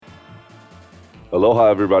Aloha,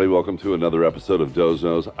 everybody. Welcome to another episode of Doe's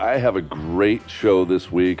Nose. I have a great show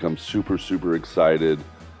this week. I'm super, super excited.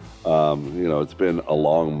 It's been a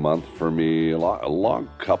long month for me, a long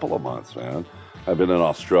couple of months, man. I've been in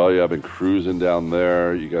Australia. I've been cruising down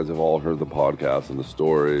there. You guys have all heard the podcast and the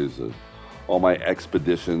stories of all my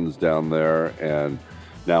expeditions down there. And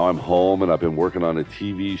now I'm home, and I've been working on a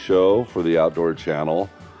TV show for the Outdoor Channel,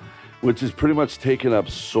 which has pretty much taken up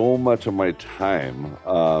so much of my time.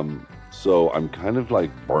 So I'm kind of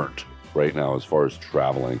like burnt right now as far as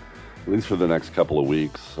traveling, at least for the next couple of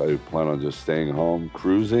weeks. I plan on just staying home,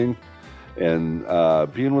 cruising, and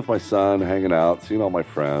being with my son, hanging out, seeing all my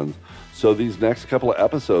friends. So these next couple of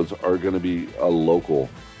episodes are going to be a local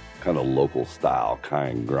style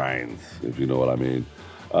kind grinds, if you know what I mean.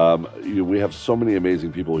 We have so many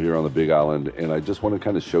amazing people here on the Big Island, and I just want to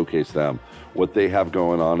kind of showcase them, what they have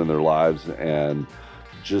going on in their lives, and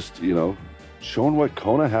just, showing what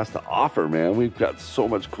Kona has to offer, man. We've got so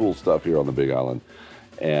much cool stuff here on the Big Island,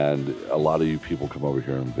 and a lot of you people come over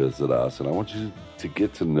here and visit us, and I want you to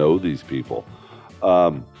get to know these people.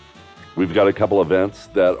 We've got a couple events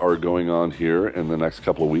that are going on here in the next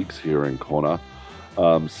couple of weeks here in Kona.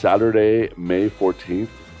 Saturday, May 14th,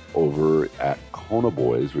 over at Kona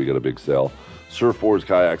Boys, we got a big sale. Surfboards,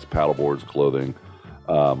 kayaks, paddleboards, clothing,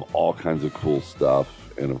 all kinds of cool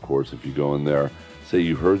stuff. And of course, if you go in there, say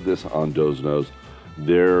you heard this on Doe's Nose,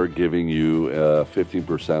 they're giving you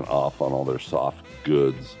 15% off on all their soft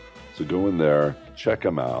goods. So go in there, check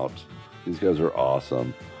them out. These guys are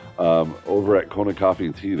awesome. Over at Kona Coffee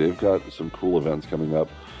and Tea, they've got some cool events coming up.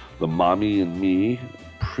 The Mommy and Me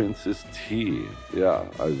Princess Tea. Yeah,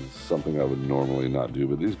 something I would normally not do,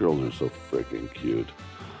 but these girls are so freaking cute.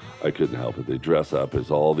 I couldn't help it. They dress up as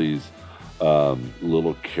all these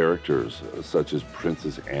little characters, such as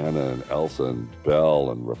Princess Anna and Elsa and Belle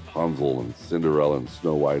and Rapunzel and Cinderella and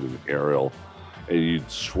Snow White and Ariel. And you'd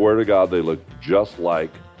swear to God they look just like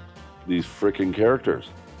these freaking characters.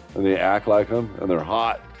 And they act like them, and they're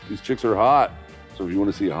hot. These chicks are hot. So if you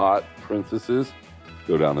want to see hot princesses,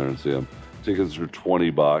 go down there and see them. Tickets are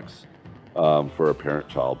 $20 for a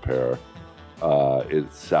parent-child pair.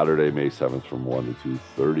 It's Saturday, May 7th from 1 to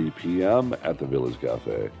 2:30 p.m. at the Village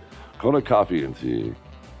Cafe. Kona Coffee and Tea,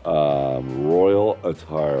 royal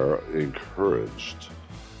attire encouraged,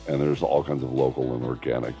 and there's all kinds of local and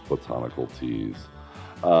organic botanical teas.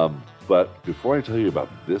 But before I tell you about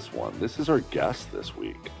this one, this is our guest this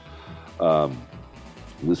week.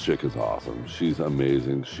 This chick is awesome. She's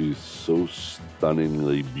amazing. She's so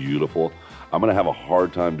stunningly beautiful. I'm going to have a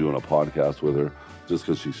hard time doing a podcast with her just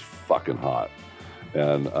because she's fucking hot.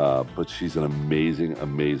 But she's an amazing,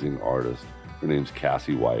 amazing artist. Her name's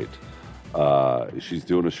Cassie White. She's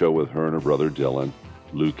doing a show with her and her brother Dylan,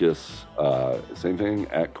 Lucas. Same thing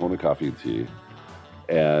at Kona Coffee and Tea.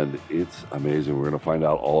 And it's amazing. We're going to find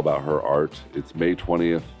out all about her art. It's May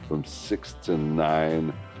 20th from 6 to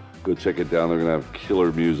 9. Go check it down. They're going to have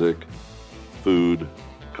killer music, food,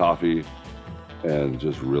 coffee, and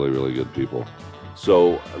just really, really good people.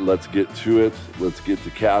 So let's get to it. Let's get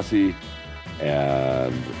to Cassie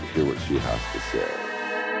and hear what she has to say.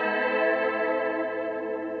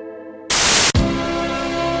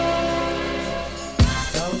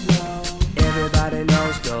 Everybody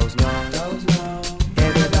knows Doe's Nose.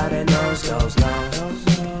 Everybody knows Doe's Nose.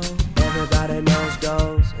 Everybody knows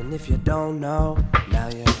Doe's. And if you don't know, now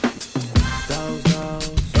you Doe's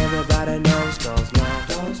Nose. Everybody knows Doe's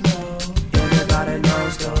Nose. Everybody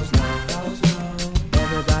knows Doe's Nose.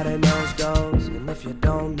 Everybody knows Doe's. And if you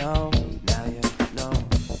don't know, now you know.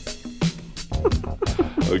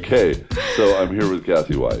 Okay, so I'm here with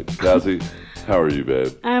Cassie White. Cassie, how are you,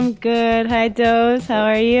 babe? I'm good. Hi, Doe's. How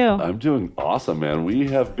are you? I'm doing awesome, man. We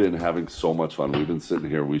have been having so much fun. We've been sitting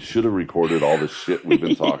here. We should have recorded all the shit we've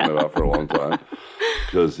been talking about for a long time.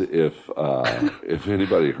 Because if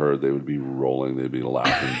anybody heard, they would be rolling. They'd be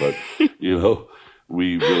laughing. But,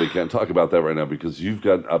 we really can't talk about that right now because you've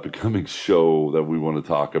got an up-and-coming show that we want to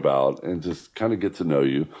talk about and just kind of get to know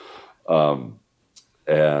you.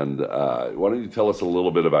 And why don't you tell us a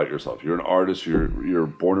little bit about yourself? You're an artist. You're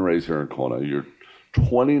born and raised here in Kona. You're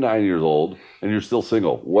 29 years old, and you're still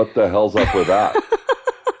single. What the hell's up with that?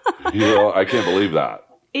 I can't believe that.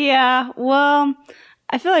 Yeah, well,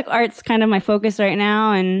 I feel like art's kind of my focus right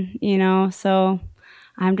now, and, so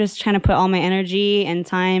I'm just trying to put all my energy and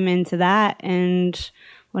time into that, and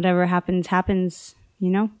whatever happens,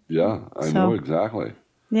 Yeah, I know exactly.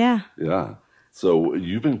 Yeah. Yeah. So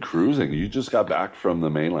you've been cruising. You just got back from the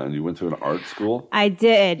mainland. You went to an art school? I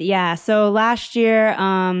did, yeah. So last year,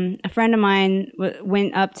 a friend of mine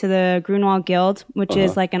went up to the Grunewald Guild, which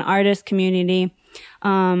is like an artist community.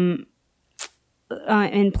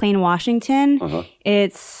 in Plain, Washington.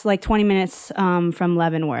 It's like 20 minutes from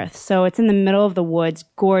Leavenworth. So it's in the middle of the woods,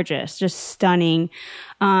 gorgeous, just stunning.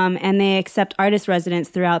 And they accept artist residents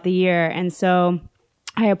throughout the year. And so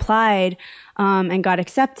I applied and got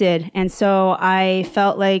accepted. And so I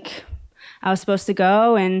felt like I was supposed to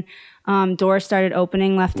go, and doors started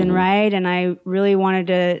opening left and right. And I really wanted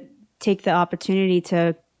to take the opportunity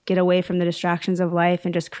to get away from the distractions of life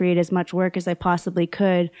and just create as much work as I possibly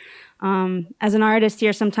could. As an artist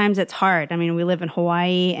here, sometimes it's hard. I mean, we live in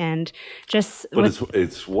Hawaii, and just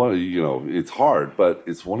it's one, you know, it's hard, but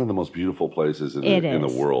it's one of the most beautiful places in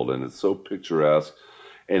the world, and it's so picturesque,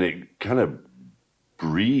 and it kind of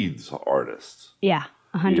breeds artists. Yeah.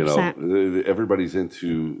 100%. You know, everybody's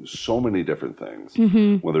into so many different things,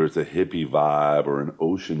 whether it's a hippie vibe or an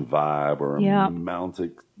ocean vibe or a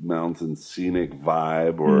mountain scenic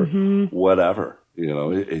vibe or whatever. You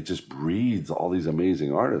know, it just breeds all these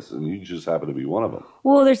amazing artists, and you just happen to be one of them.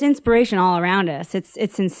 Well, there's inspiration all around us.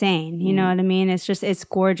 It's insane. You know what I mean? It's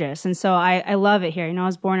gorgeous. And so I love it here. You know, I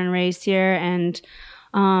was born and raised here, and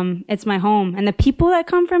it's my home. And the people that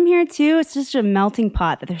come from here too, it's just a melting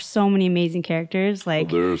pot that there's so many amazing characters.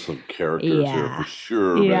 Like, well, there's some characters here for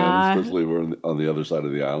sure, man. Especially we're on the other side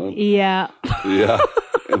of the island. Yeah. Yeah.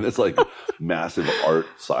 And it's like massive art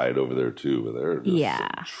side over there too, where they're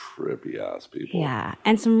just some trippy ass people. Yeah.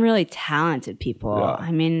 And some really talented people. Yeah.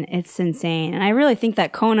 I mean, it's insane. And I really think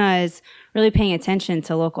that Kona is really paying attention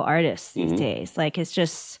to local artists these days. Like, it's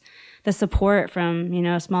just the support from, you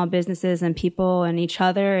know, small businesses and people and each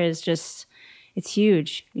other is just, it's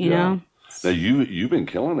huge, you know? Now you've been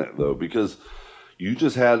killing it though, because you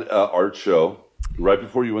just had an art show right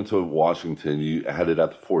before you went to Washington. You had it at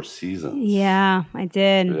the Four Seasons. Yeah, I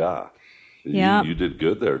did. Yeah. You did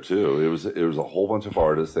good there too. It was a whole bunch of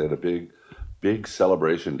artists. They had a big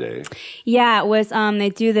celebration day. Yeah, it was, they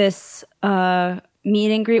do this,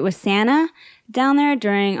 meet and greet with Santa down there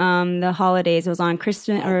during the holidays. It was on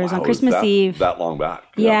Christmas, or it was on Christmas Eve. That long back.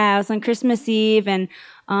 Yeah, it was on Christmas Eve, and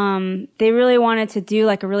they really wanted to do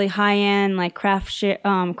like a really high end like craft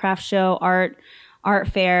show art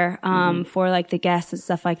fair for like the guests and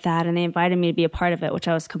stuff like that, and they invited me to be a part of it, which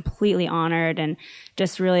I was completely honored and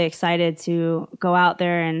just really excited to go out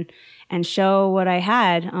there and show what I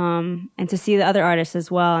had, and to see the other artists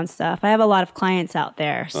as well and stuff. I have a lot of clients out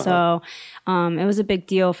there, so it was a big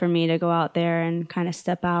deal for me to go out there and kind of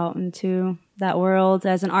step out into that world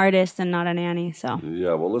as an artist and not a nanny. So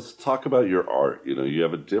yeah, well, let's talk about your art. You know, you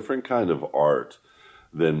have a different kind of art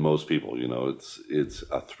than most people. You know, it's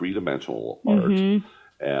a three-dimensional art,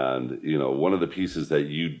 and you know, one of the pieces that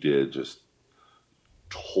you did just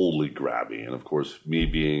totally grabbed me, and of course, me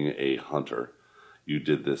being a hunter. You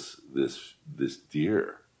did this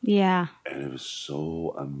deer. Yeah. And it was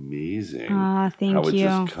so amazing. Thank you. How it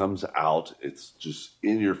just comes out. It's just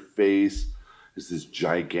in your face. It's this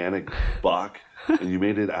gigantic buck. And you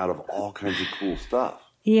made it out of all kinds of cool stuff.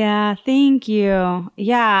 Yeah, thank you.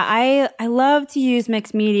 Yeah, I love to use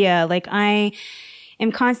mixed media. Like, I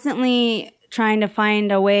am constantly trying to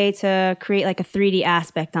find a way to create like a 3D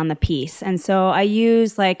aspect on the piece. And so I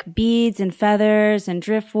use like beads and feathers and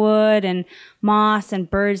driftwood and moss and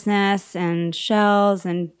bird's nests and shells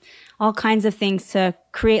and all kinds of things to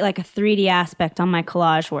create like a 3D aspect on my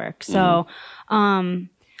collage work. So,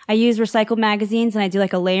 I use recycled magazines, and I do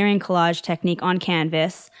like a layering collage technique on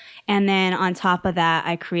canvas. And then on top of that,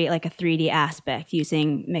 I create like a 3D aspect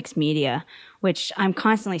using mixed media, which I'm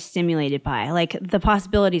constantly stimulated by. Like, the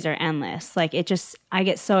possibilities are endless. Like, I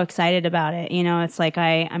get so excited about it. You know, it's like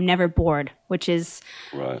I'm never bored, which is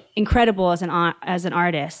incredible as an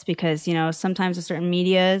artist, because, you know, sometimes with certain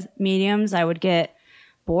mediums, I would get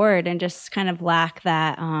bored and just kind of lack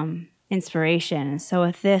that inspiration. So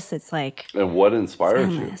with this, it's like, and what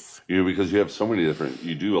inspires you? Because you have so many different.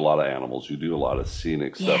 You do a lot of animals. You do a lot of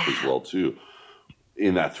scenic stuff as well too,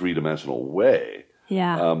 in that three-dimensional way.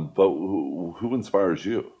 Yeah. But who inspires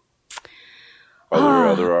you? Are there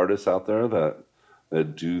other artists out there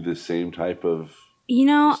that do the same type of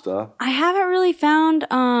stuff? I haven't really found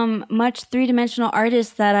much three-dimensional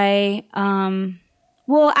artists that I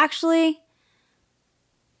well, actually,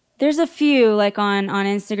 there's a few, like on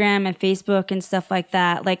Instagram and Facebook and stuff like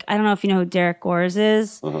that. Like, I don't know if you know who Derek Gores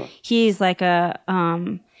is. He's like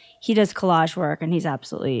he does collage work, and he's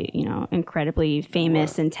absolutely, you know, incredibly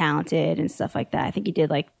famous and talented and stuff like that. I think he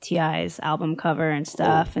did like T.I.'s album cover and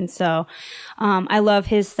stuff. And so, I love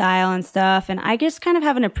his style and stuff. And I just kind of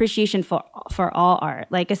have an appreciation for all art,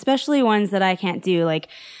 like especially ones that I can't do. Like,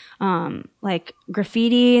 like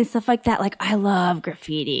graffiti and stuff like that. Like I love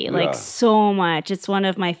graffiti, like so much. It's one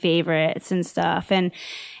of my favorites and stuff. And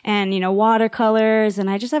watercolors, and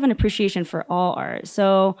I just have an appreciation for all art.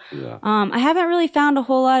 So, I haven't really found a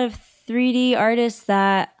whole lot of 3D artists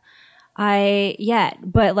that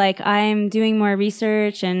but like I'm doing more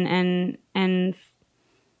research and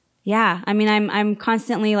yeah, I mean, I'm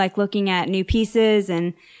constantly like looking at new pieces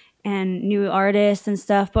and new artists and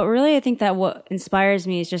stuff. But really, I think that what inspires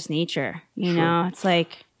me is just nature. You know, it's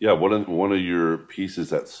like one of your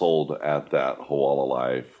pieces that sold at that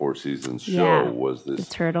Hualalai Four Seasons show was this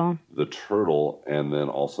the turtle, and then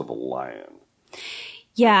also the lion.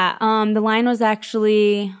 Yeah, the lion was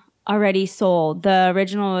actually already sold. The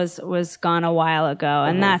original was gone a while ago,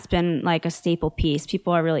 and that's been like a staple piece.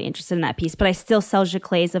 People are really interested in that piece, but I still sell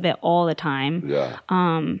giclées of it all the time. Yeah.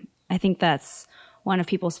 I think that's one of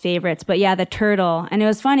people's favorites. But yeah, the turtle. And it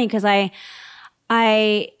was funny because I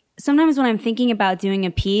sometimes when I'm thinking about doing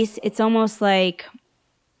a piece, it's almost like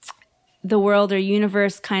the world or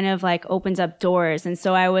universe kind of like opens up doors. And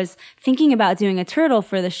so I was thinking about doing a turtle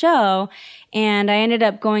for the show, and I ended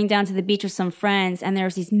up going down to the beach with some friends, and there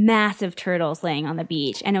was these massive turtles laying on the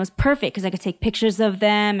beach, and it was perfect because I could take pictures of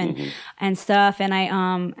them and stuff. And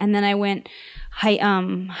then I went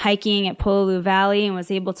hiking at Pololu Valley and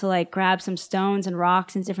was able to like grab some stones and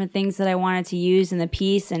rocks and different things that I wanted to use in the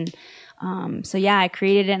piece. And so yeah, I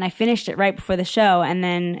created it and I finished it right before the show, and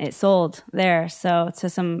then it sold there. So to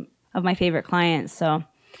some of my favorite clients. So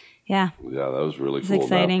yeah. Yeah, that was really cool. It's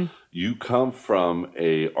exciting. Now, you come from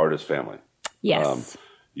a artist family. Yes.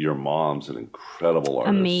 Your mom's an incredible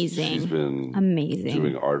artist. Amazing. She's been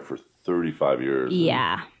doing art for 35 years.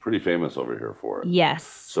 Yeah. Pretty famous over here for it. Yes.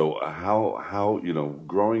 So how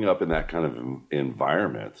growing up in that kind of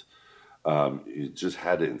environment, it just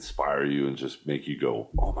had to inspire you and just make you go,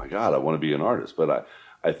 oh my God, I want to be an artist. But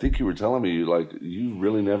I think you were telling me like you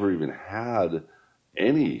really never even had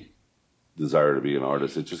any desire to be an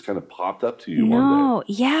artist. It just kind of popped up to you one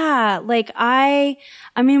day. Yeah. Like I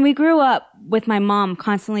mean, we grew up with my mom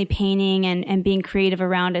constantly painting and being creative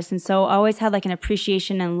around us. And so I always had like an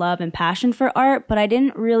appreciation and love and passion for art, but I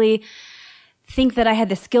didn't really think that I had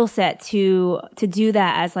the skill set to do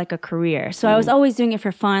that as like a career. So I was always doing it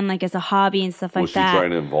for fun, like as a hobby and stuff like that. Was she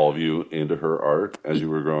trying to involve you into her art as you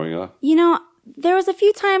were growing up? There was a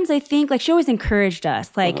few times I think like she always encouraged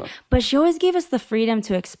us, like, but she always gave us the freedom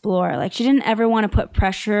to explore. Like she didn't ever want to put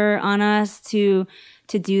pressure on us to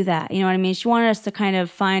do that. You know what I mean? She wanted us to kind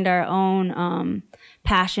of find our own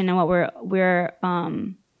passion and what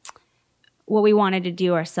what we wanted to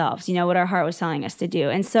do ourselves. You know, what our heart was telling us to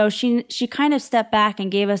do. And so she kind of stepped back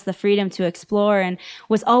and gave us the freedom to explore, and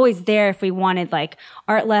was always there if we wanted like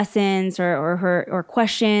art lessons or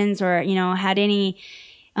questions, or had any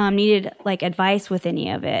needed like advice with any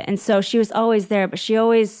of it. And so she was always there, but she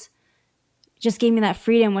always just gave me that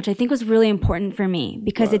freedom, which I think was really important for me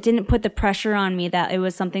because it didn't put the pressure on me that it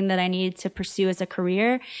was something that I needed to pursue as a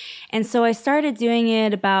career. And so I started doing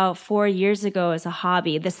it about 4 years ago as a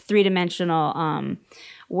hobby, this 3-dimensional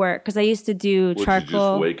work, because I used to do charcoal. Did you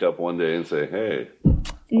just wake up one day and say, hey, I'm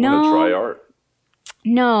going to try art?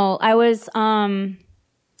 No, I was...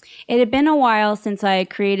 It had been a while since I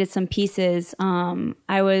created some pieces.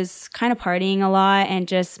 I was kind of partying a lot, and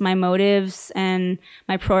just my motives and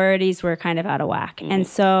my priorities were kind of out of whack. And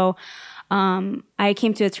so I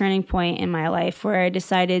came to a turning point in my life where I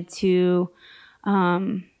decided to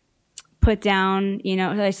put down,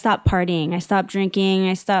 I stopped partying. I stopped drinking.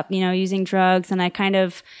 I stopped, using drugs. And I kind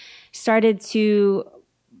of started to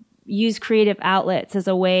use creative outlets as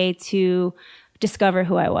a way to discover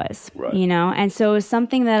who I was, and so it was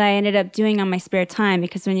something that I ended up doing on my spare time,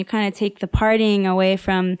 because when you kind of take the partying away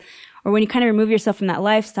from, or when you kind of remove yourself from that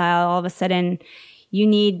lifestyle, all of a sudden you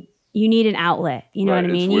need an outlet. You know what I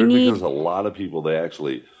mean? It's weird because a lot of people, they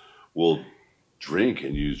actually will drink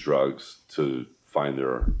and use drugs to find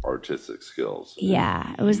their artistic skills.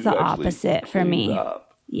 Yeah, it was the opposite for me.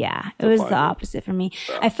 Yeah, it was the opposite for me.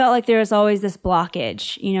 Yeah. I felt like there was always this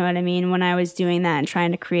blockage, you know what I mean, when I was doing that and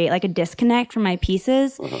trying to create like a disconnect from my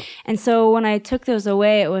pieces. And so when I took those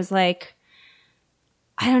away, it was like,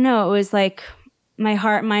 I don't know, it was like my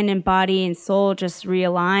heart, mind, and body and soul just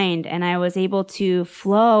realigned, and I was able to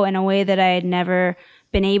flow in a way that I had never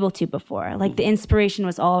been able to before. Like the inspiration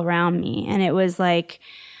was all around me, and it was like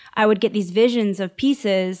I would get these visions of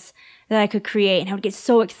pieces that I could create, and I would get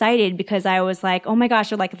so excited because I was like, oh my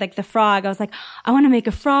gosh, or like the frog. I was like, I want to make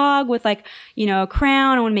a frog with like, a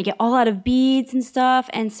crown. I want to make it all out of beads and stuff.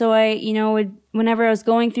 And so I, would, whenever I was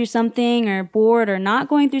going through something or bored or not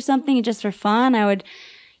going through something, just for fun, I would,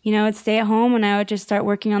 I'd stay at home and I would just start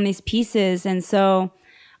working on these pieces. And so,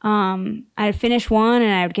 I'd finish one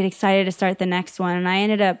and I would get excited to start the next one. And I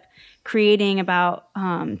ended up creating about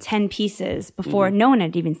 10 pieces before no one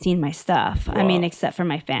had even seen my stuff. Wow. I mean, except for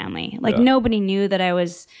my family. Like Yeah. nobody knew that I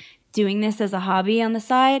was doing this as a hobby on the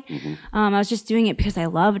side. I was just doing it because I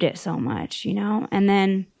loved it so much, you know? And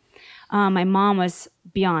then my mom was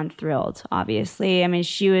beyond thrilled, obviously. I mean,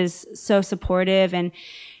 she was so supportive, and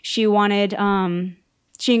she wanted,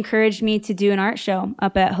 she encouraged me to do an art show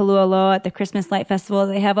up at Holualoa at the Christmas Light Festival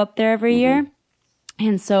they have up there every year.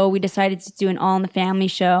 And so we decided to do an all in the family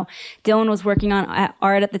show. Dylan was working on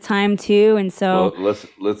art at the time too. And so Well,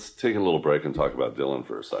 let's take a little break and talk about Dylan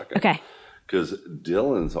for a second. Okay. Because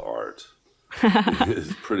Dylan's art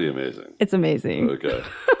is pretty amazing. It's amazing. Okay.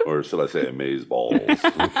 Or should I say amaze balls?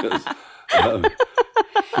 Because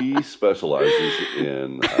he specializes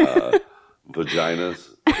in vaginas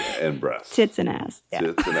and breasts. Tits and ass. Yeah.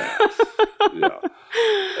 Tits and ass. Yeah.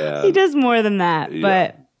 And, He does more than that,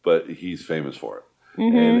 yeah, but he's famous for it.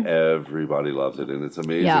 And everybody loves it. And it's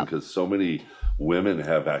amazing Yeah. because so many women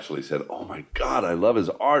have actually said, oh my God, I love his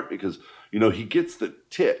art because, you know, he gets the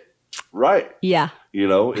tit right. yeah. You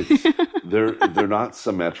know, it's they're not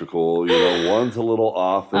symmetrical. You know, one's a little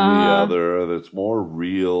off than the other. That's more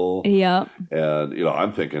real. Yep. And you know,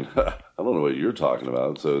 I'm thinking, I don't know what you're talking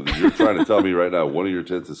about. So you're trying to tell me right now one of your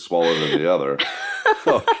tits is smaller than the other.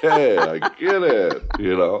 Okay, I get it.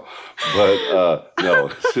 You know, but no,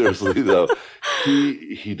 seriously though,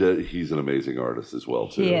 he's an amazing artist as well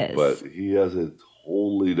too. He is. But he has a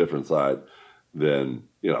totally different side than,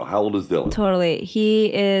 you know, how old is Dylan? Totally. He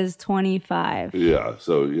is 25. Yeah,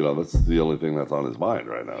 so you know that's the only thing that's on his mind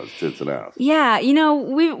right now is tits and ass. Yeah, you know,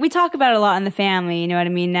 we talk about it a lot in the family, you know what I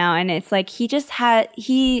mean, now, and it's like he just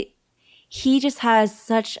has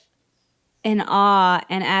such an awe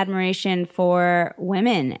and admiration for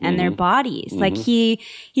women and their bodies. Like he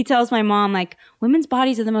tells my mom, like, women's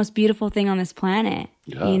bodies are the most beautiful thing on this planet.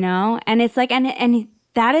 Yeah. You know? And it's like and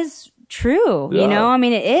that is true. Yeah. You know? I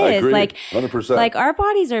mean, it I is. agree, Like 100%. Like our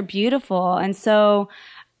bodies are beautiful, and so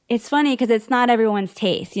it's funny because it's not everyone's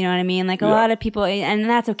taste, you know what I mean? Like a Yeah. lot of people, and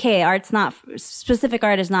that's okay. Specific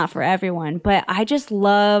art is not for everyone, but I just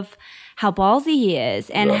love how ballsy he is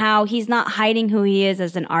and Yeah. how he's not hiding who he is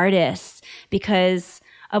as an artist because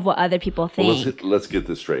of what other people think. Well, let's get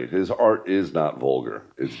this straight. His art is not vulgar.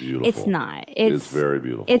 It's beautiful. It's not. It's very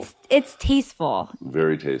beautiful. It's tasteful.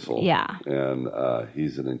 Very tasteful. Yeah. And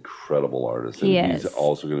he's an incredible artist. He and he's is.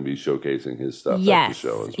 also going to be showcasing his stuff at the Yes.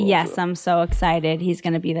 show as well. Yes, too. I'm so excited. He's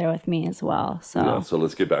going to be there with me as well. So Yeah, so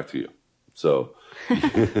let's get back to you. So,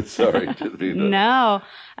 sorry. Didn't mean to no,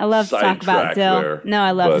 I love to talk about sidetrack Dill. there, No,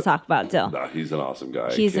 I love to but- talk about Dill. No, he's an awesome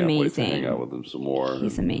guy. He's Can't wait to amazing. hang out with him some more.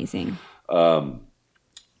 He's amazing.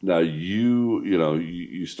 Now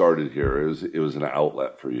you started here. It was an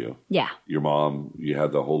outlet for you. Yeah. Your mom, you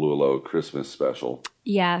had the Holualoa Christmas special.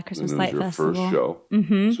 Yeah, Christmas And it was Light your Festival. first show.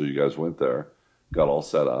 Mm-hmm. So you guys went there, got all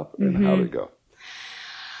set up, and Mm-hmm. how'd it go?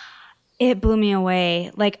 It blew me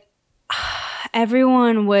away. Like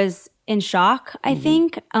everyone was in shock, I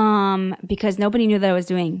think, because nobody knew that I was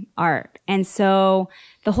doing art. And so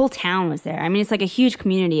the whole town was there. I mean, it's like a huge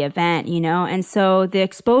community event, you know? And so the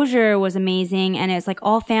exposure was amazing. And it's like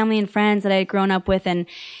all family and friends that I had grown up with and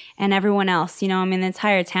everyone else, you know? I mean, the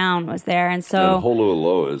entire town was there. And so, And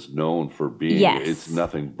Holualoa is known for being, Yes. it's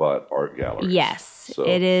nothing but art galleries. yes, So-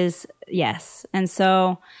 it is. Yes. And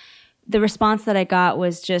so the response that I got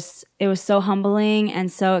was just, it was so humbling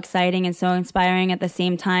and so exciting and so inspiring at the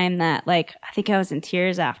same time that, like, I think I was in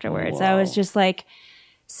tears afterwards. I was Wow. just like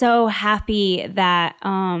so happy that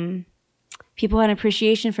people had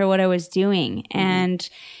appreciation for what I was doing. And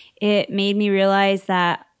it made me realize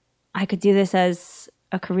that I could do this as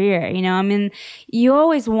a career, you know? I mean, you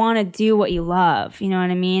always want to do what you love, you know what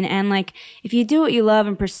I mean? And like, if you do what you love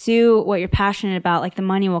and pursue what you're passionate about, like the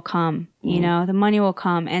money will come, you know, the money will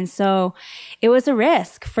come. And so it was a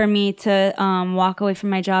risk for me to walk away from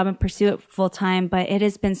my job and pursue it full time, but it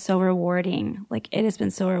has been so rewarding. Like, it has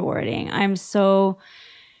been so rewarding. I'm so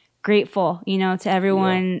grateful, you know, to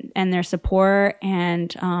everyone and their support.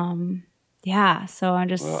 And yeah, so I'm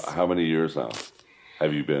just, Well, how many years now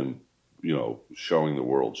have you been, you know, showing the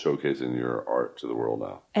world, showcasing your art to the world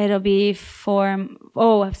now? it'll be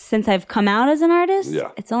since I've come out as an artist,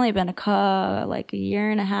 Yeah. it's only been like a year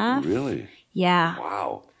and a half. Really? Yeah.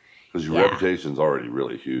 Wow. Because your Yeah. reputation's already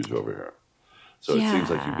really huge over here. So it seems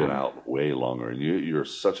like you've been Yeah. out way longer, and you're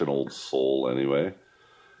such an old soul anyway.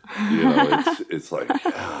 You know, it's like,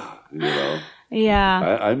 you know.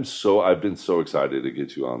 Yeah. I've been so excited to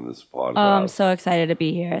get you on this podcast. Oh, I'm so excited to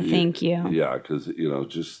be here. Thank you. Yeah, because you know,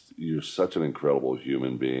 just you're such an incredible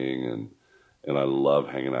human being, and I love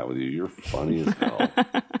hanging out with you. You're funny as hell.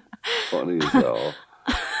 funny as hell.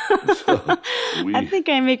 So I think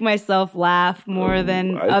I make myself laugh more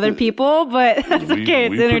than I other think- people, but that's okay.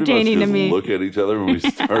 It's we pretty entertaining much to just me. Look at each other and we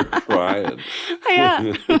start crying.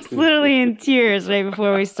 Yeah, I was literally in tears right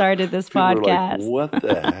before we started this People are podcast. like, what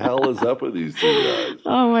the hell is up with these two guys?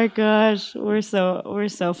 Oh my gosh, we're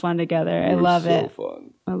so fun together. I love so it.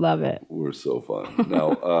 Fun. I love it. We're so fun.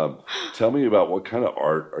 Now, tell me about what kind of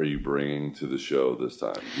art are you bringing to the show this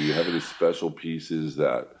time? Do you have any special pieces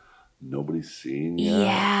that nobody's seen yet?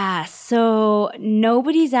 Yeah, so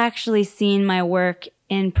nobody's actually seen my work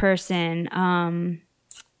in person,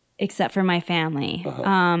 except for my family.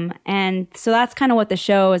 And so that's kind of what the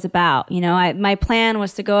show is about. You know, my plan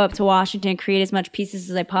was to go up to Washington, create as much pieces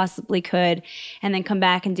as I possibly could, and then come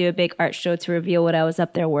back and do a big art show to reveal what I was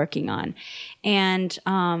up there working on. And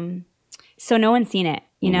so no one's seen it.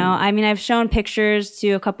 You know, I mean, I've shown pictures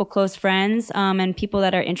to a couple close friends and people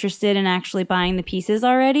that are interested in actually buying the pieces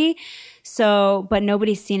already. So, but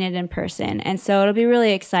nobody's seen it in person. And so it'll be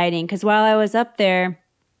really exciting because while I was up there,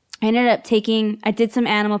 I ended up I did some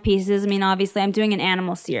animal pieces. I mean, obviously I'm doing an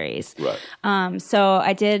animal series. Right. So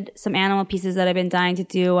I did some animal pieces that I've been dying to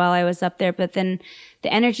do while I was up there, but then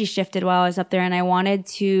the energy shifted while I was up there and I wanted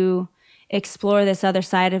to explore this other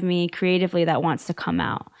side of me creatively that wants to come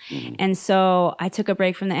out. And so I took a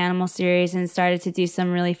break from the animal series and started to do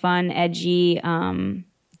some really fun, edgy,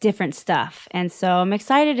 different stuff. And so I'm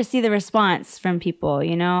excited to see the response from people,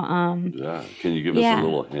 you know? Yeah. Can you give us a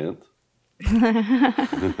little hint?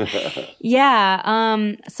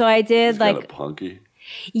 Yeah. So I did It's like, kind of punky.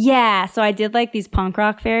 yeah. So I did like these punk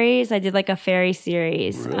rock fairies. I did like a fairy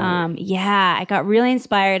series. Really? Yeah. I got really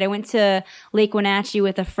inspired. I went to Lake Wenatchee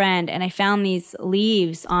with a friend and I found these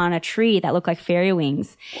leaves on a tree that looked like fairy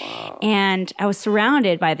wings. Wow. And I was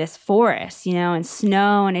surrounded by this forest, you know, and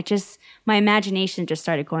snow. And my imagination just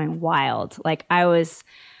started going wild. Like I was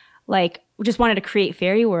like, just wanted to create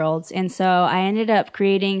fairy worlds. And so I ended up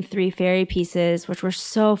creating 3 fairy pieces, which were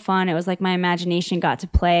so fun. It was like my imagination got to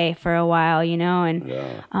play for a while, you know, and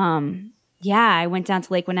I went down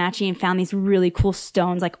to Lake Wenatchee and found these really cool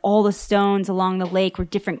stones. Like all the stones along the lake were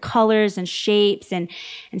different colors and shapes and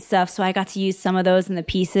stuff. So I got to use some of those in the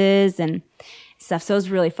pieces and stuff. So it was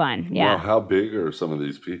really fun. Yeah. Now, how big are some of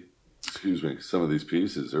these some of these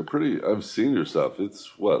pieces? They're pretty, I've seen your stuff.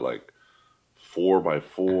 It's what, like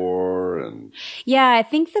 4x4 and yeah, I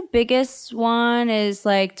think the biggest one is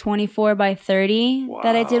like 24 by 30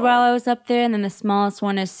 that I did while I was up there. And then the smallest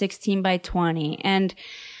one is 16 by 20. And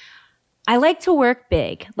I like to work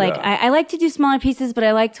big. Like I like to do smaller pieces, but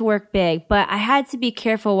I like to work big. But I had to be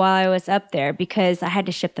careful while I was up there because I had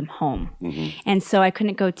to ship them home. And so I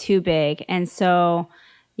couldn't go too big. And so,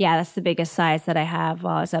 yeah, that's the biggest size that I have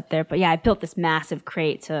while I was up there. But yeah, I built this massive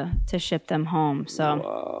crate to ship them home.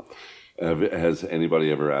 So. Has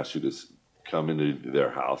anybody ever asked you to come into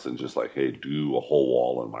their house and just like, hey, do a whole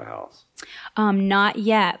wall in my house? Not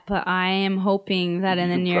yet, but I am hoping that in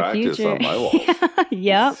the near practice future. on my walls.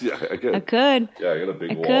 Yep. Yeah, I could. Yeah, I got a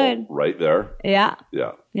big wall could. right there. Yeah.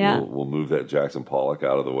 Yeah. Yeah. We'll move that Jackson Pollock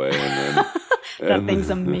out of the way, and then That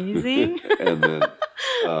thing's amazing. and then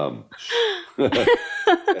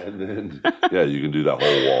and then yeah, you can do that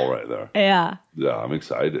whole wall right there. Yeah. Yeah, I'm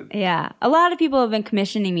excited. Yeah. A lot of people have been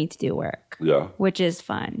commissioning me to do work. Yeah. Which is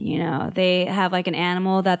fun. You know, they have like an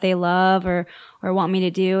animal that they love or want me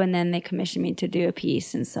to do, and then they commission me to do a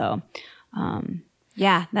piece. And so,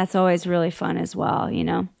 yeah, that's always really fun as well, you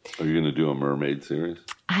know. Are you going to do a mermaid series?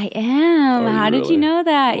 I am. Are How you did really? you know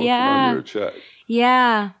that? Well, Yeah. come on, you're a chick.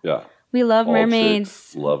 Yeah. Yeah. We love All mermaids.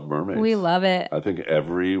 chicks love mermaids. We love it. I think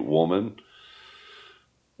every woman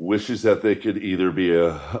wishes that they could either be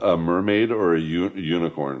a mermaid or a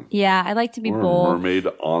unicorn. Yeah, I like to be Or bold. a mermaid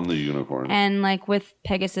on the unicorn. And like with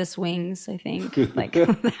Pegasus wings, I think. Like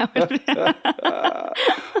that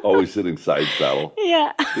would Always sitting side saddle.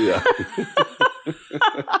 Yeah. Yeah.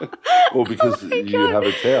 Well, because you have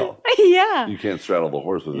a tail. Yeah. You can't straddle the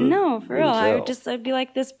horse with it. No, for real. I'd be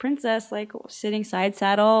like this princess, like sitting side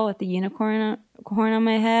saddle with the unicorn horn on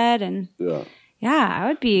my head. And Yeah. I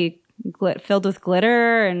would be filled with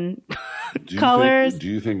glitter and Do you colors. do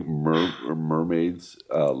you think mermaids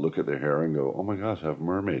look at their hair and go, "Oh my gosh, I have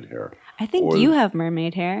mermaid hair"? I think Or- you have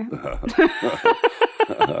mermaid hair.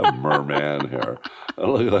 I have merman hair. I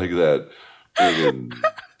look like that. friggin'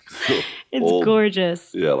 It's old-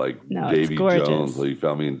 gorgeous. Yeah, like No, it's Davy gorgeous. Jones. Like you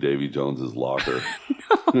found me in Davy Jones's locker.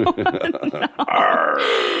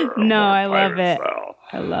 No, I love Pirate it. style.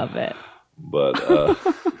 I love it. But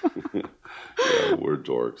yeah, we're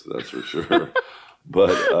dorks, that's for sure.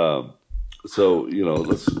 But so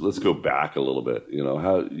let's go back a little bit. You know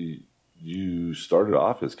how you started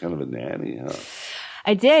off as kind of a nanny, huh?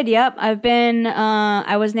 I did. Yep. I've been,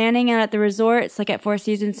 I was nannying out at the resorts, like at Four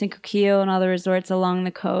Seasons and Coquille and all the resorts along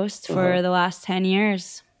the coast for the last 10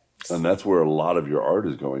 years. And that's where a lot of your art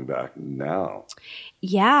is going back now.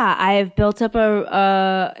 Yeah, I've built up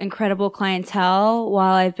a incredible clientele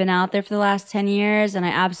while I've been out there for the last 10 years, and I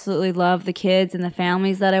absolutely love the kids and the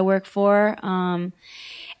families that I work for.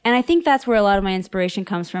 And I think that's where a lot of my inspiration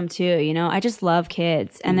comes from too. You know, I just love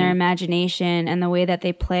kids and their imagination and the way that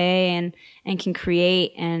they play and can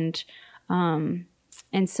create. And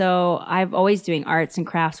so I've always doing arts and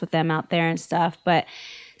crafts with them out there and stuff. But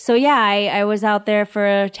so yeah, I was out there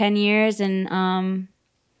for 10 years and,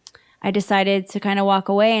 I decided to kind of walk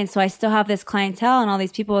away. And so I still have this clientele and all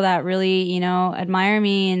these people that really, you know, admire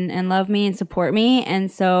me and love me and support me.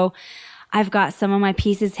 And so I've got some of my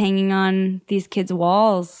pieces hanging on these kids'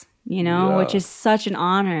 walls, you know, which is such an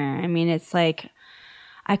honor. I mean, it's like,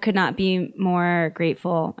 I could not be more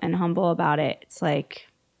grateful and humble about it. It's like,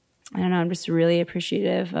 I don't know, I'm just really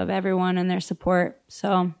appreciative of everyone and their support.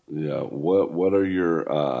 So yeah, what are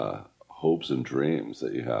your hopes and dreams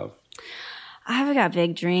that you have? I've got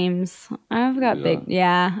big dreams. I've got big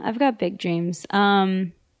dreams.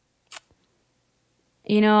 You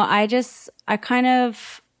know, this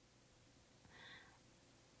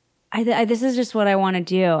is just what I want to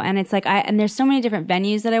do. And it's like, and there's so many different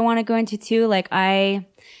venues that I want to go into too. Like I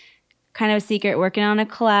kind of a secret working on a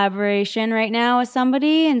collaboration right now with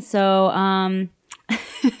somebody. And so,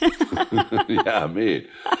 yeah, me.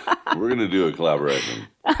 We're going to do a collaboration.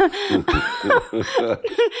 I'm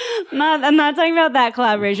not talking about that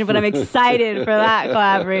collaboration, but I'm excited for that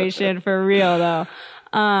collaboration for real though.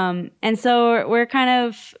 And so we're kind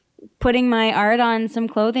of putting my art on some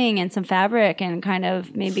clothing and some fabric and kind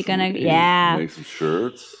of maybe gonna, make some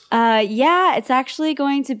shirts. Yeah, it's actually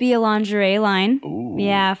going to be a lingerie line. Ooh.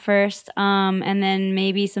 Yeah, first. And then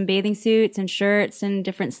maybe some bathing suits and shirts and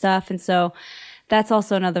different stuff. And so that's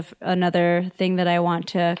also another thing that I want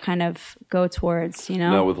to kind of go towards, you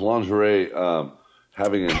know. Now with lingerie,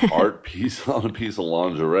 having an art piece on a piece of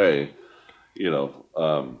lingerie, you know,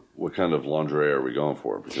 what kind of lingerie are we going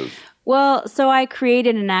for? Because so I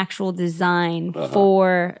created an actual design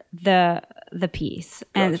for the piece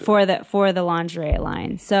and for the lingerie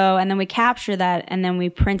line. So, and then we capture that and then we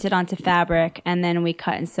print it onto fabric and then we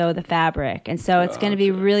cut and sew the fabric. And so it's going to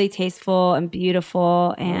be really tasteful and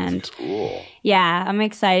beautiful and that's cool. Yeah, I'm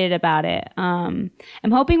excited about it. I'm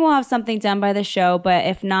hoping we'll have something done by the show, but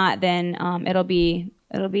if not, then it'll be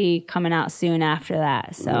coming out soon after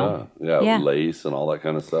that. So yeah, lace and all that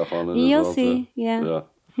kind of stuff on it. You'll see. Too.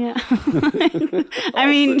 Yeah. I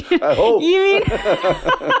mean, I hope. You mean?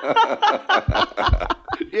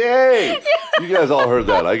 Yay! You guys all heard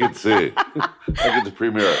that. I can see. I get to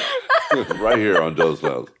premiere it right here on Doe's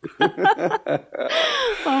Nose. Oh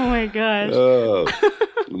my gosh.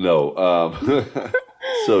 No.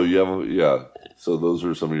 So you have So those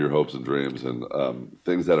are some of your hopes and dreams and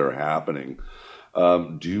things that are happening.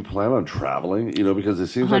 Do you plan on traveling? You know, because it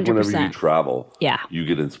seems like 100%. Whenever you travel, you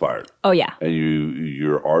get inspired. Oh yeah. And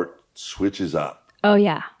your art switches up. Oh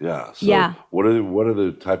yeah. Yeah. So what are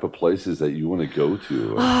the type of places that you want to go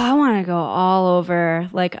to? I want to go all over.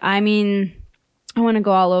 Like, I mean, I want to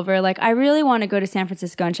go all over. Like, I really want to go to San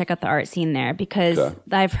Francisco and check out the art scene there because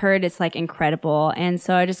I've heard it's like incredible. And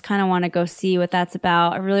so I just kind of want to go see what that's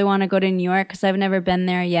about. I really want to go to New York because I've never been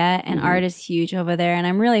there yet. And art is huge over there. And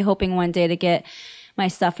I'm really hoping one day to get my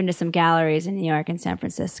stuff into some galleries in New York and San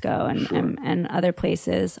Francisco and other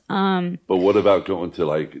places. But what about going to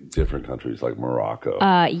like different countries like Morocco?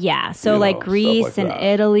 Yeah. So like Greece and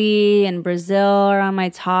Italy and Brazil are on my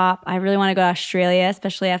top. I really want to go to Australia,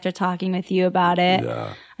 especially after talking with you about it.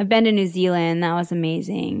 Yeah. I've been to New Zealand. That was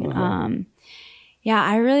amazing. Yeah,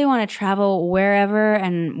 I really want to travel wherever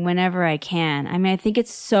and whenever I can. I mean, I think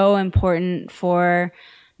it's so important for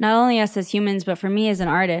not only us as humans, but for me as an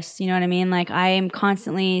artist, you know what I mean? Like, I am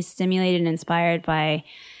constantly stimulated and inspired by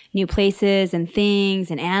new places and things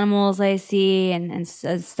and animals I see and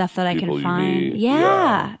stuff that people I can find.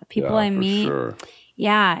 Meet. People I meet. Sure.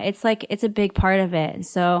 Yeah, it's like, it's a big part of it. And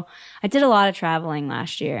so I did a lot of traveling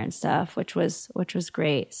last year and stuff, which was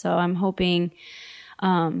great. So I'm hoping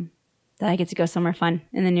that I get to go somewhere fun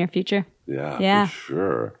in the near future. Yeah, for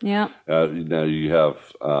sure. Yeah. Now you have,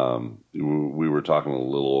 we were talking a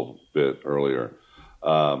little bit earlier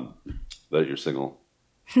that you're single.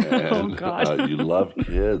 And, oh, God. You love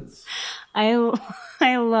kids. I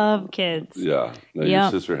love kids. Yeah. Now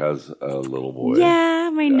your sister has a little boy. Yeah,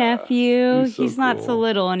 my nephew. He's so not cool. so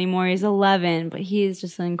little anymore. He's 11, but he's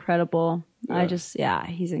just incredible. Yeah.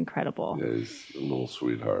 He's incredible. Yeah, he's a little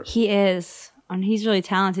sweetheart. He is. and he's really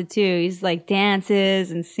talented too. He's like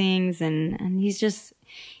dances and sings, and he's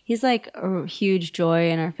like a huge joy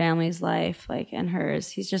in our family's life, like and hers.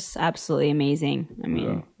 He's just absolutely amazing. I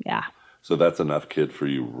mean, yeah. So that's enough kid for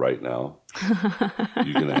you right now.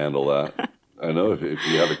 You can handle that. I know if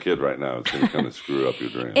you have a kid right now, it's going to kind of screw up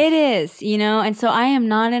your dream. It is, and so I am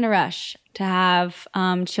not in a rush to have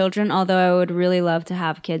children, although I would really love to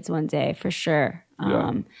have kids one day for sure.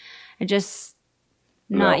 I just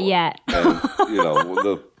not yet. And,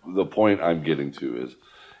 the point I'm getting to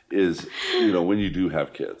is when you do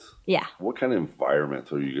have kids, what kind of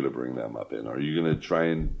environment are you going to bring them up in? Are you going to try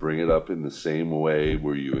and bring it up in the same way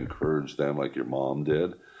where you encourage them, like your mom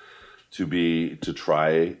did, to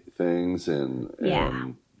try things and hey,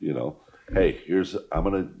 you know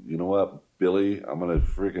what, Billy, I'm gonna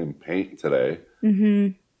freaking paint today. Mm-hmm.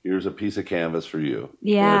 Here's a piece of canvas for you.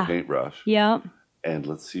 Yeah. Or a paintbrush. Yep. And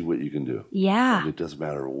let's see what you can do. Yeah. And it doesn't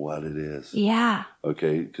matter what it is. Yeah.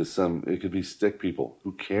 Okay, because it could be stick people.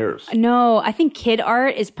 Who cares? No, I think kid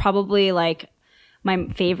art is probably like my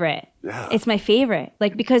favorite. Yeah. It's my favorite.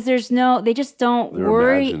 Like, because they just don't Their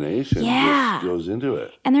worry. imagination just goes into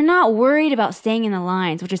it. And they're not worried about staying in the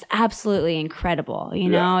lines, which is absolutely incredible.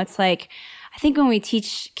 It's like, I think when we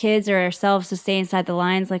teach kids or ourselves to stay inside the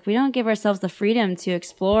lines, like we don't give ourselves the freedom to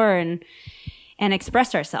explore and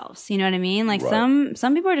express ourselves. You know what I mean? Like some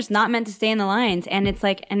people are just not meant to stay in the lines. And it's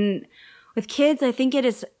like, and with kids, I think it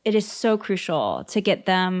is so crucial to get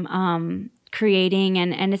them, creating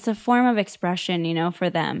and it's a form of expression, for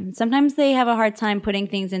them. Sometimes they have a hard time putting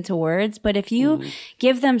things into words, but if you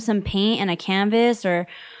give them some paint and a canvas or,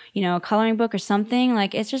 a coloring book or something,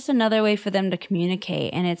 like it's just another way for them to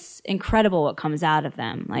communicate, and it's incredible what comes out of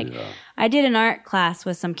them. Like I did an art class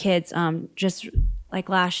with some kids, just like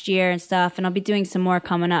last year and stuff, and I'll be doing some more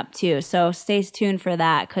coming up too. So stay tuned for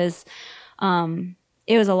that because,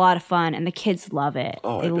 it was a lot of fun and the kids love it.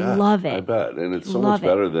 Oh, they love it. I bet. And it's so much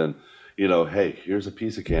better than, hey, here's a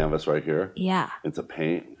piece of canvas right here. Yeah. It's a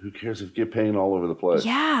paint. Who cares if you get paint all over the place?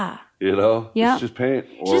 Yeah. Yeah. It's just paint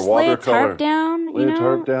or just watercolor. lay a tarp down. Lay a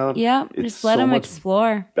tarp down. Yeah. Just let them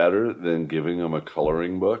explore. Better than giving them a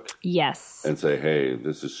coloring book. Yes. And say, hey,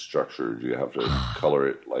 this is structured. You have to color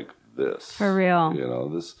it like this. For real.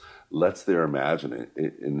 This lets their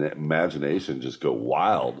imagination just go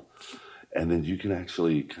wild. And then you can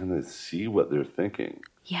actually kind of see what they're thinking.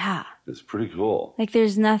 Yeah. It's pretty cool. Like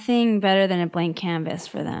there's nothing better than a blank canvas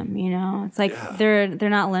for them, It's like they're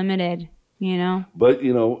not limited, But,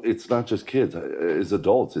 it's not just kids. As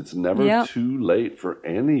adults, it's never too late for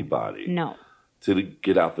anybody. No. To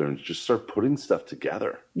get out there and just start putting stuff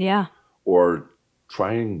together. Yeah. Or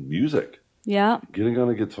trying music. Yeah. Getting on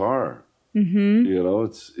a guitar. Mm-hmm.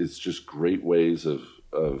 It's just great ways of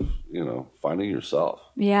finding yourself.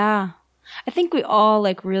 Yeah. I think we all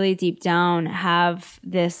like really deep down have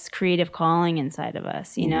this creative calling inside of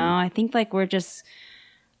us, I think like we're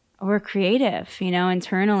creative,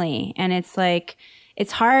 internally. And it's like,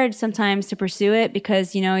 it's hard sometimes to pursue it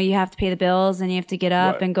because, you have to pay the bills and you have to get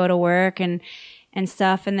up and go to work and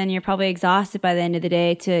stuff. And then you're probably exhausted by the end of the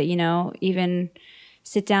day to, even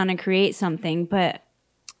sit down and create something. But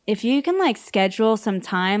if you can like schedule some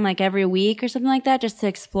time, like every week or something like that, just to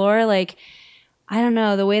explore, like, I don't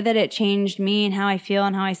know, the way that it changed me and how I feel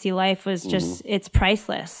and how I see life was just, it's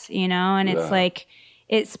priceless, and it's like,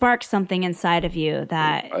 it sparks something inside of you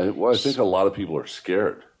that. I think a lot of people are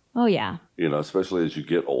scared. Oh, yeah. Especially as you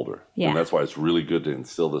get older. Yeah. And that's why it's really good to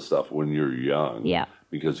instill this stuff when you're young. Yeah.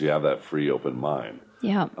 Because you have that free, open mind.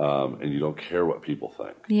 Yeah. And you don't care what people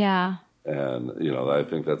think. Yeah. And, I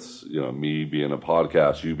think that's, me being a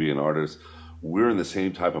podcast, you being an artist. We're in the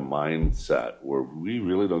same type of mindset where we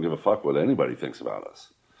really don't give a fuck what anybody thinks about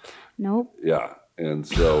us. Nope. Yeah. And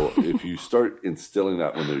so if you start instilling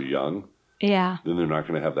that when they're young, then they're not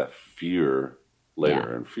going to have that fear later.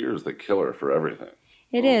 Yeah. And fear is the killer for everything.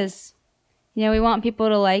 It is. We want people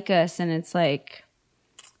to like us, and it's like,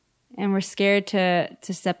 and we're scared to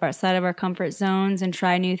step outside of our comfort zones and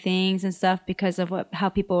try new things and stuff because of how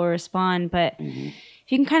people will respond. But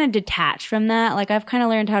if you can kind of detach from that, like I've kind of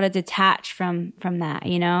learned how to detach from that,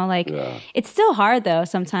 it's still hard though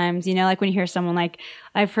sometimes, like when you hear someone, like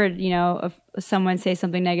I've heard, of someone say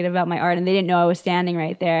something negative about my art and they didn't know I was standing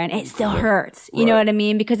right there, and it still hurts, you know what I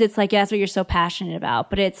mean? Because it's like, that's what you're so passionate about,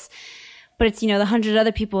 but it's, the 100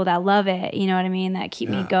 other people that love it, you know what I mean? That keep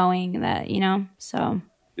me going, that, so.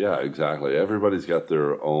 Yeah, exactly. Everybody's got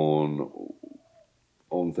their own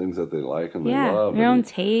things that they like and they love. Their own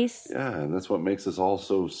taste. Yeah, and that's what makes us all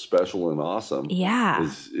so special and awesome. Yeah.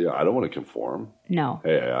 I don't want to conform. No.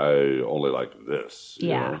 Hey, I only like this.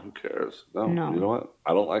 Yeah. Who cares? No. No. You know what?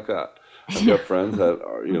 I don't like that. I've got friends that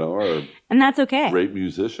are And that's okay. great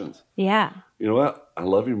musicians. Yeah. You know what? I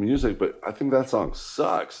love your music, but I think that song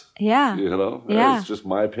sucks. Yeah. You know? Yeah. It's just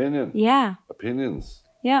my opinion. Yeah. Opinions.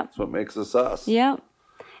 Yep. That's what makes us us. Yep.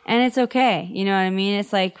 And it's okay. You know what I mean?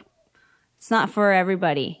 It's like, it's not for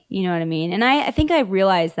everybody. You know what I mean? And I think I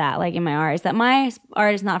realized that, like, in my art, is that my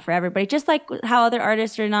art is not for everybody. Just like how other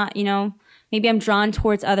artists are not, maybe I'm drawn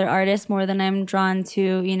towards other artists more than I'm drawn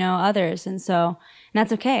to, others. And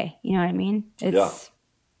that's okay. You know what I mean? It's,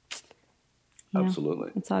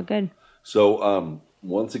 Absolutely. It's all good. So,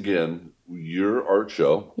 once again, your art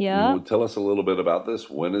show. Yeah. Tell us a little bit about this.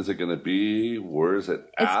 When is it going to be? Where is it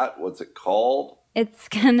at? What's it called? It's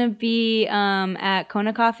going to be at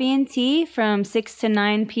Kona Coffee and Tea from 6 to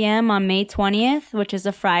 9 p.m. on May 20th, which is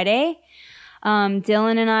a Friday.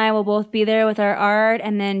 Dylan and I will both be there with our art,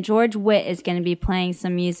 and then George Witt is going to be playing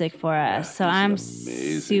some music for us. So I'm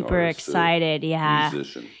super excited. Yeah.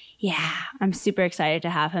 Musician. Yeah. I'm super excited to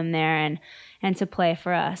have him there and to play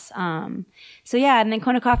for us. So yeah, and then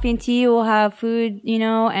Kona Coffee and Tea will have food,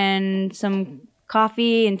 and some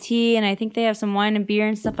coffee and tea, and I think they have some wine and beer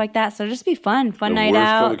and stuff like that. So it'll just be fun night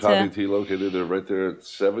out. Where's Kona Coffee and Tea located? They're right there at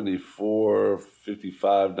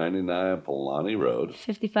 745599 Palani Road.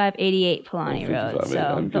 5588 Palani Road. So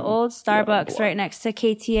I'm the old Starbucks right next to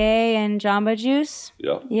KTA and Jamba Juice.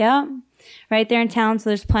 Yeah. Yeah. Right there in town. So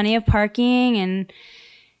there's plenty of parking, and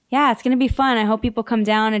yeah, it's going to be fun. I hope people come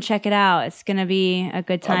down and check it out. It's going to be a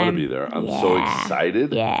good time. I'm going to be there. I'm so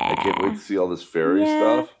excited. Yeah. I can't wait to see all this fairy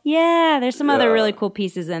stuff. Yeah, there's some other really cool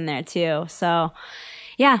pieces in there too. So,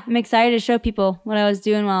 yeah, I'm excited to show people what I was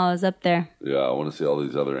doing while I was up there. Yeah, I want to see all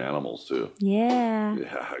these other animals too. Yeah.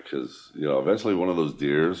 Yeah, because, eventually one of those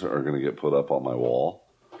deers are going to get put up on my wall.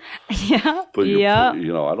 Yeah. But I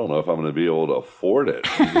don't know if I'm going to be able to afford it.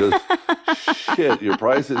 Because, shit, your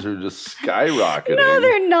prices are just skyrocketing. No,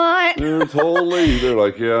 they're not. They're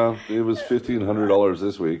like, yeah, it was $1,500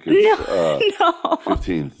 this week. It's No.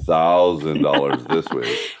 $15,000 this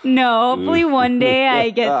week. No, hopefully one day I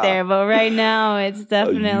get there, but right now it's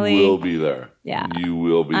definitely. You will be there. Yeah. You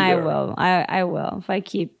will be there. I will. I will if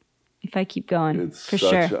I keep going. It's for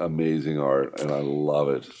such sure. amazing art, and I love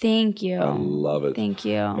it. Thank you. I love it. Thank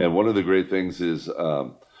you. And one of the great things is,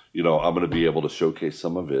 I'm going to be able to showcase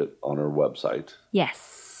some of it on our website.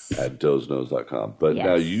 Yes. At dozeknows.com. But Yes.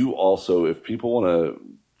 now you also, if people want to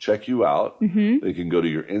check you out, they can go to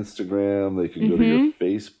your Instagram, they can go to your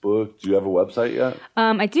Facebook. Do you have a website yet?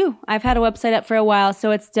 I do. I've had a website up for a while, so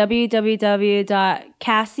it's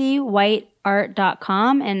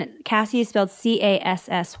www.cassiewhiteart.com, and Cassie is spelled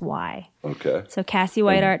Cassy. Okay. So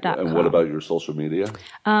CassieWhiteArt.com. And what about your social media?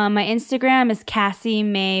 My Instagram is Cassie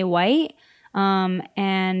May White.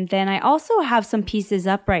 And then I also have some pieces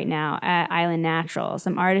up right now at Island Naturals.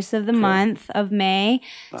 I'm Artist of the Month of May.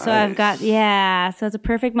 Nice. So I've got, so it's a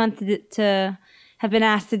perfect month to have been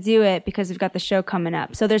asked to do it because we've got the show coming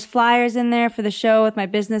up. So there's flyers in there for the show with my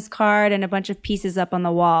business card and a bunch of pieces up on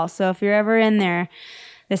the wall. So if you're ever in there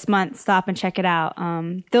this month, stop and check it out.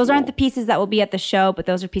 Those aren't the pieces that will be at the show, but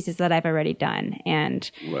those are pieces that I've already done.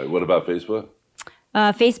 And right. What about Facebook?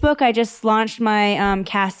 Facebook, I just launched my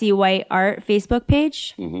Cassie White Art Facebook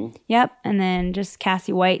page. Mm-hmm. Yep. And then just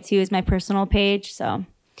Cassie White, too, is my personal page. So,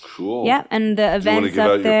 cool. Yep. And the events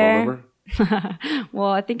up there. Do you want to give out your phone number?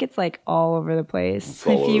 Well, I think it's like all over the place.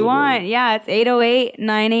 If you want. Yeah, it's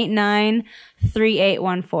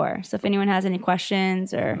 808-989-3814. So if anyone has any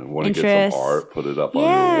questions or want to interest. get some art, put it up on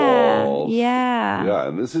your walls. Yeah. Yeah.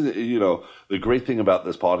 And this is, the great thing about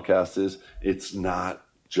this podcast is it's not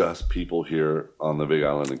just people here on the Big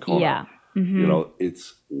Island in Kona. Yeah. Mm-hmm.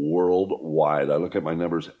 It's worldwide. I look at my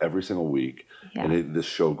numbers every single week, and this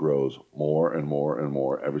show grows more and more and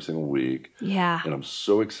more every single week. Yeah. And I'm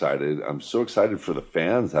so excited. I'm so excited for the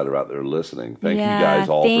fans that are out there listening. Thank you guys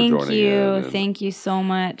all for joining in. Thank you so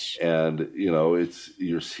much. And,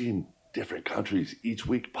 you're seeing different countries each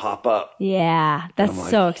week pop up. Yeah. That's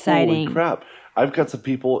so exciting. Holy crap. I've got some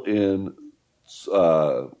people in,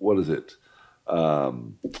 what is it?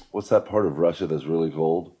 What's that part of Russia that's really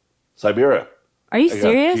cold? Siberia. Are you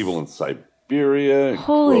serious? People in Siberia, and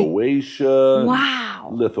Croatia,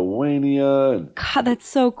 and Lithuania, and God, that's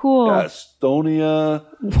so cool. Estonia,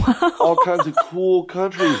 all kinds of cool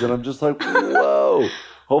countries, and I'm just like, whoa.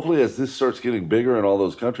 Hopefully, as this starts getting bigger in all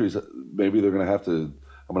those countries, maybe I'm going to have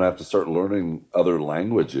to start learning other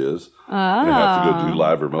languages. And have to go do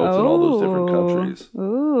live remotes in all those different countries.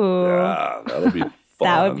 Ooh. Yeah, that'll be fun.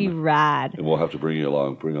 That would be rad. And we'll have to bring you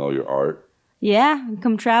along, bring all your art. Yeah,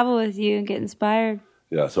 come travel with you and get inspired.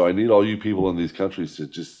 Yeah, so I need all you people in these countries to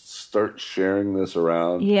just start sharing this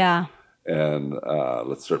around. Yeah. and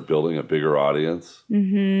let's start building a bigger audience.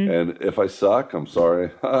 Mm-hmm. And if I suck, I'm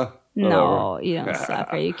sorry. No, you don't suck.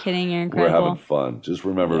 Are you kidding? You're incredible. We're having fun. Just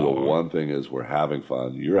remember the one thing is we're having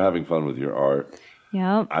fun. You're having fun with your art.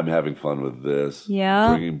 Yep. I'm having fun with this. Yeah.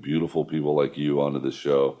 Bringing beautiful people like you onto the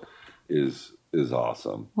show is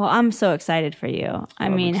awesome. Well, I'm so excited for you. I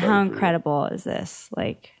mean, how excited for incredible is this?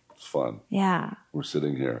 Like, It's fun. yeah. We're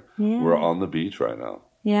sitting here. Yeah. We're on the beach right now.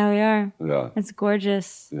 Yeah, we are. Yeah. It's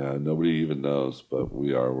gorgeous. Yeah. Nobody even knows, but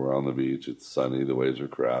we are. We're on the beach. It's sunny. The waves are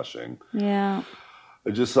crashing. Yeah.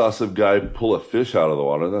 I just saw some guy pull a fish out of the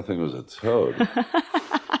water. That thing was a toad.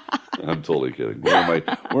 I'm totally kidding.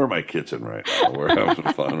 We're in my kitchen right now. We're having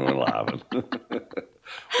fun. We're laughing.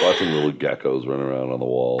 Watching little geckos run around on the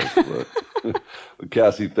walls. But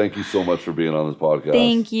Cassie, thank you so much for being on this podcast.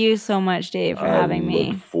 Thank you so much, Dave, for having me.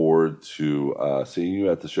 I look forward to seeing you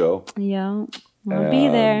at the show. Yeah. I'll be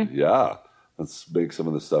there. Yeah. Let's make some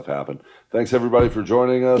of this stuff happen. Thanks, everybody, for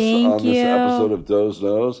joining us Thank this you. episode of Doze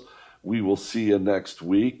Knows. We will see you next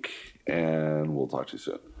week, and we'll talk to you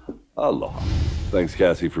soon. Aloha. Thanks,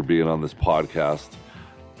 Cassie, for being on this podcast.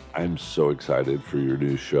 I'm so excited for your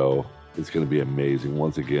new show. It's going to be amazing.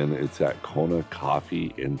 Once again, it's at Kona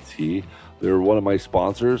Coffee and Tea. They're one of my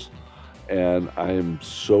sponsors, and I am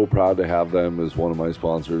so proud to have them as one of my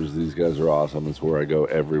sponsors. These guys are awesome. It's where I go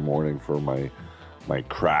every morning for my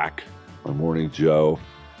crack, my morning Joe.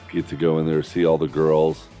 Get to go in there, see all the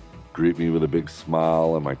girls, greet me with a big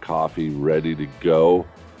smile and my coffee ready to go.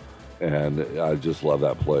 And I just love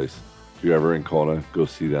that place. If you're ever in Kona, go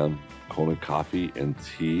see them. Kona Coffee and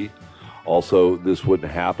Tea. Also, this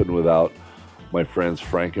wouldn't happen without my friends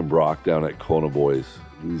Frank and Brock down at Kona Boys.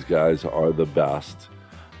 These guys are the best.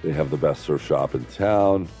 They have the best surf shop in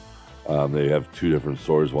town. They have 2 different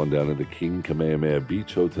stores, one down at the King Kamehameha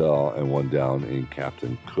Beach Hotel and one down in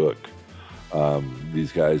Captain Cook.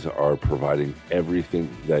 These guys are providing everything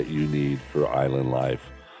that you need for island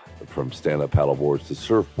life, from stand-up paddleboards to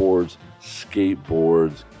surfboards,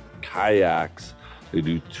 skateboards, kayaks. They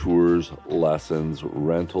do tours, lessons,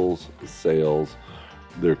 rentals, sales.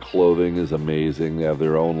 Their clothing is amazing. They have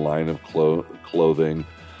their own line of clothing.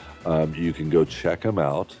 You can go check them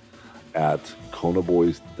out at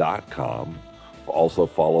konaboys.com. Also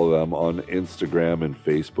follow them on Instagram and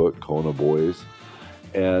Facebook, Kona Boys.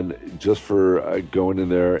 And just for going in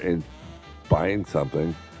there and buying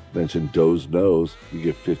something, mention Doze Knows, you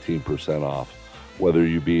get 15% off, whether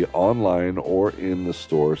you be online or in the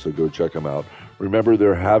store. So go check them out. Remember,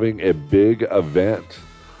 they're having a big event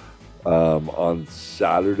on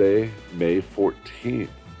Saturday, May 14th.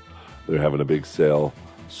 They're having a big sale.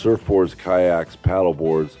 Surfboards, kayaks,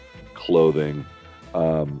 paddleboards, clothing.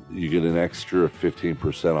 You get an extra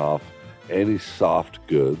 15% off any soft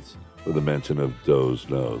goods with a mention of Doze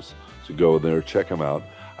Knows. So go in there, check them out.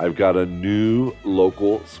 I've got a new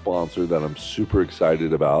local sponsor that I'm super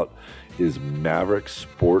excited about, is Maverick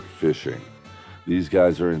Sport Fishing. These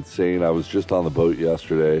guys are insane. I was just on the boat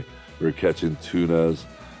yesterday. We were catching tunas.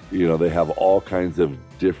 You know, they have all kinds of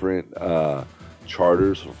different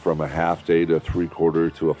charters, from a half day to a 3/4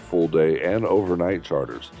 to a full day, and overnight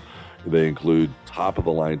charters. They include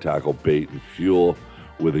top-of-the-line tackle, bait, and fuel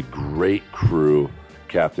with a great crew.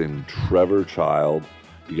 Captain Trevor Child.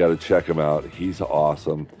 You got to check him out. He's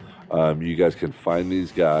awesome. You guys can find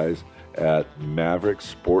these guys at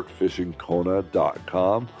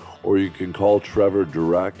mavericksportfishingkona.com, or you can call Trevor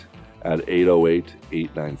direct at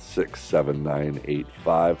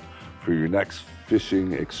 808-896-7985. For your next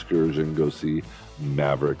fishing excursion, go see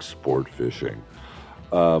Maverick Sport Fishing.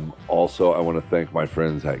 Also, I want to thank my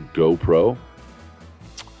friends at GoPro.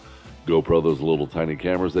 GoPro, those little tiny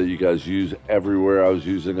cameras that you guys use everywhere. I was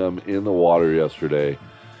using them in the water yesterday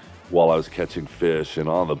while I was catching fish and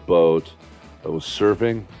on the boat. I was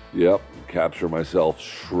surfing. Yep, capture myself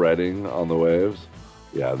shredding on the waves.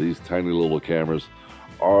 Yeah, these tiny little cameras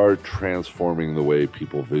are transforming the way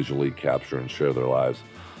people visually capture and share their lives.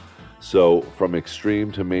 So from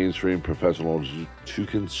extreme to mainstream, professional to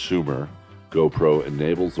consumer, GoPro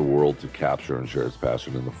enables the world to capture and share its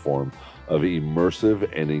passion in the form of immersive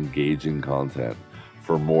and engaging content.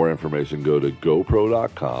 For more information, go to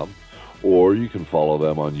GoPro.com, or you can follow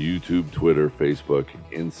them on YouTube, Twitter, Facebook,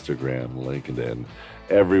 Instagram, LinkedIn,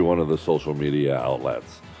 every one of the social media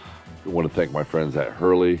outlets. I want to thank my friends at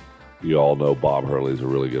Hurley. You all know Bob Hurley is a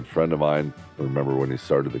really good friend of mine. I remember when he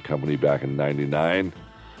started the company back in '99.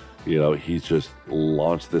 You know, he's just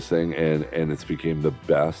launched this thing, and it's became the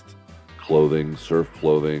best clothing, surf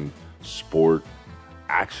clothing, sport,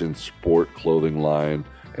 action sport clothing line,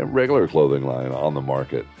 and regular clothing line on the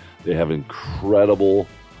market. They have incredible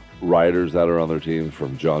riders that are on their teams,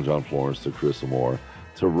 from John Florence to Chris Moore.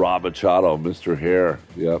 to Rob Machado, Mr. Hair.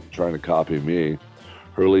 Yep, trying to copy me.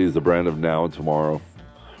 Hurley is the brand of now and tomorrow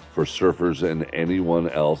for surfers and anyone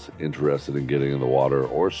else interested in getting in the water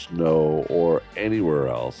or snow or anywhere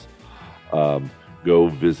else. Go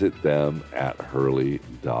visit them at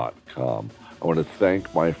hurley.com. I want to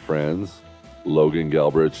thank my friends, Logan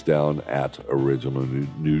Gelbrich down at Original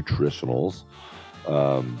Nutritionals.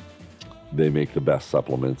 They make the best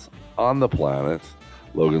supplements on the planet.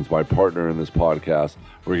 Logan's my partner in this podcast.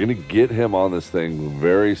 We're going to get him on this thing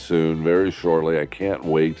very soon, very shortly. I can't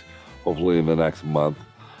wait. Hopefully in the next month.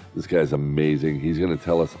 This guy's amazing. He's going to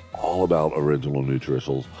tell us all about Original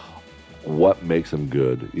Nutritionals, what makes them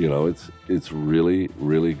good. You know, it's really,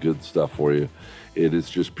 really good stuff for you. It is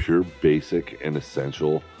just pure basic and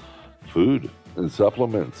essential food and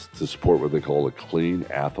supplements to support what they call a clean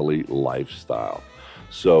athlete lifestyle.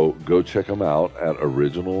 So go check them out at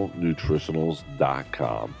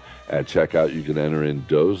originalnutritionals.com. At checkout, you can enter in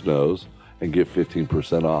Doe's Nose and get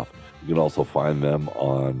 15% off. You can also find them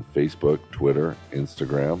on Facebook, Twitter,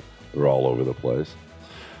 Instagram. They're all over the place.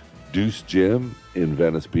 Deuce Gym in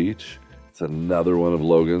Venice Beach. It's another one of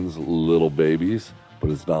Logan's little babies, but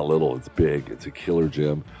it's not little, it's big. It's a killer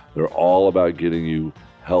gym. They're all about getting you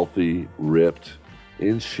healthy, ripped,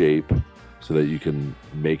 in shape, so that you can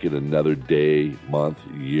make it another day, month,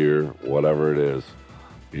 year, whatever it is.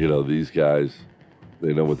 You know, these guys,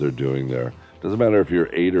 they know what they're doing there. Doesn't matter if you're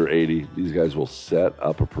 8 or 80, these guys will set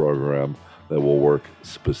up a program that will work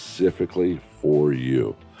specifically for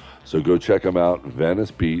you. So go check them out, Venice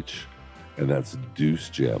Beach, and that's Deuce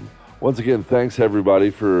Gym. Once again, thanks everybody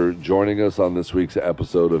for joining us on this week's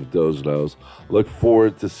episode of Doe's Nose. Look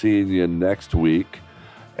forward to seeing you next week,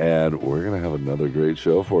 and we're going to have another great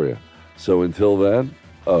show for you. So until then,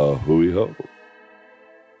 hooey ho.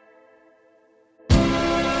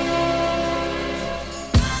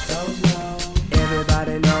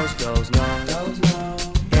 Everybody knows goes no.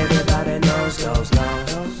 Everybody knows goes no.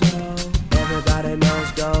 Everybody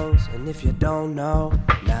knows goes, and if you don't know.